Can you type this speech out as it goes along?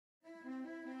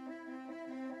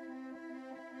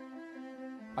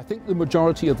I think the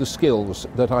majority of the skills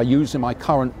that I use in my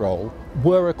current role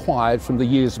were acquired from the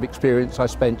years of experience I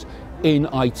spent in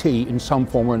IT in some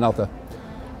form or another.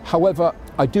 However,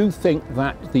 I do think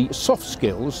that the soft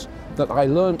skills that I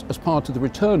learnt as part of the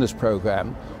Returners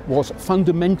programme was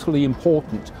fundamentally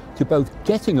important to both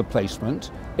getting a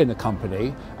placement in a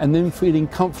company and then feeling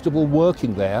comfortable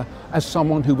working there as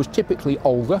someone who was typically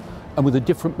older and with a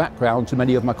different background to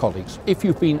many of my colleagues. If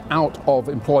you've been out of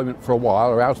employment for a while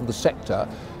or out of the sector,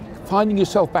 finding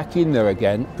yourself back in there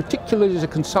again, particularly as a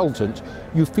consultant,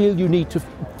 you feel you need to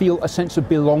feel a sense of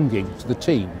belonging to the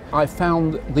team. I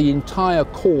found the entire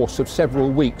course of several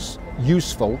weeks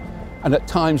useful and at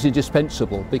times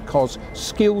indispensable, because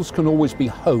skills can always be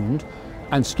honed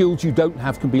and skills you don't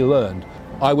have can be learned.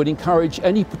 I would encourage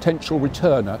any potential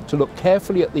returner to look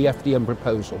carefully at the FDM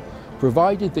proposal,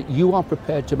 provided that you are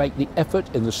prepared to make the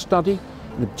effort in the study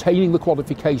and obtaining the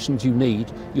qualifications you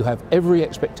need. You have every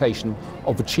expectation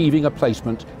of achieving a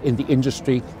placement in the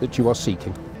industry that you are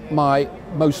seeking. My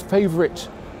most favourite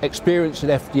experience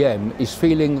at FDM is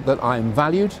feeling that I am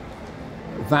valued,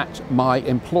 that my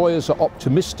employers are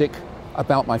optimistic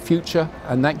about my future,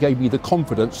 and that gave me the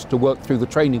confidence to work through the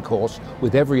training course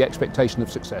with every expectation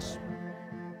of success.